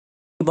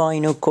Shiba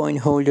Inu coin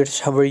holders,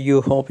 how are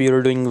you? Hope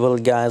you're doing well,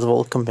 guys.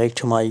 Welcome back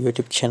to my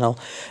YouTube channel.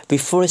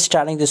 Before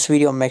starting this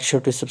video, make sure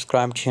to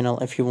subscribe channel.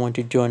 If you want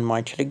to join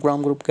my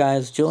Telegram group,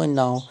 guys, join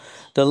now.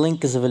 The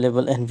link is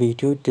available in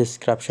video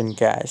description,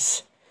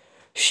 guys.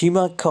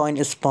 Shiba coin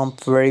is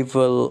pumped very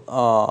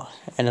well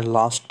in the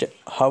last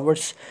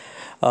hours.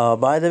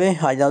 By the way,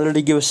 I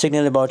already give a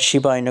signal about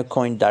Shiba Inu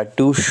coin that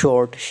do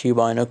short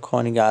Shiba Inu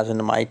coin, guys,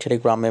 and my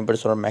Telegram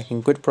members are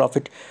making good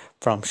profit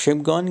from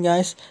shib coin,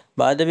 guys.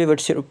 By the way,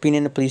 what's your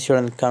opinion? Please share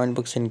in the comment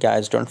box, and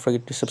guys, don't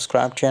forget to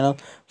subscribe channel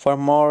for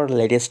more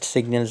latest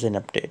signals and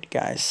update,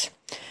 guys.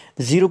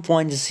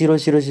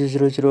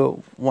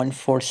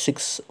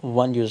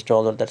 0.0000146 US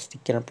dollar, that's the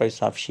current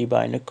price of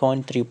Shiba Inu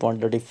coin.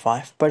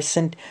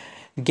 3.35%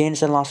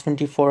 gains in last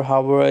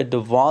 24-hour. The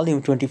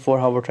volume,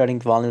 24-hour trading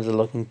volumes are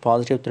looking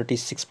positive,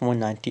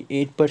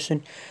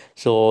 36.98%.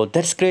 So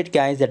that's great,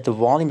 guys, that the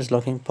volume is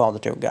looking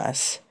positive,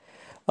 guys.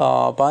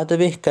 By the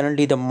way,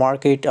 currently the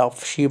market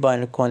of Shiba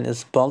Inu coin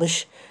is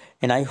bullish,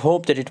 and I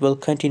hope that it will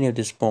continue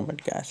this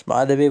moment, guys.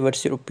 By the way,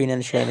 what's your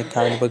opinion? Share in the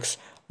comment box.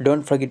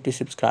 Don't forget to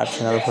subscribe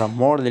channel for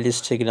more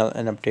latest signal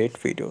and update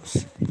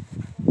videos.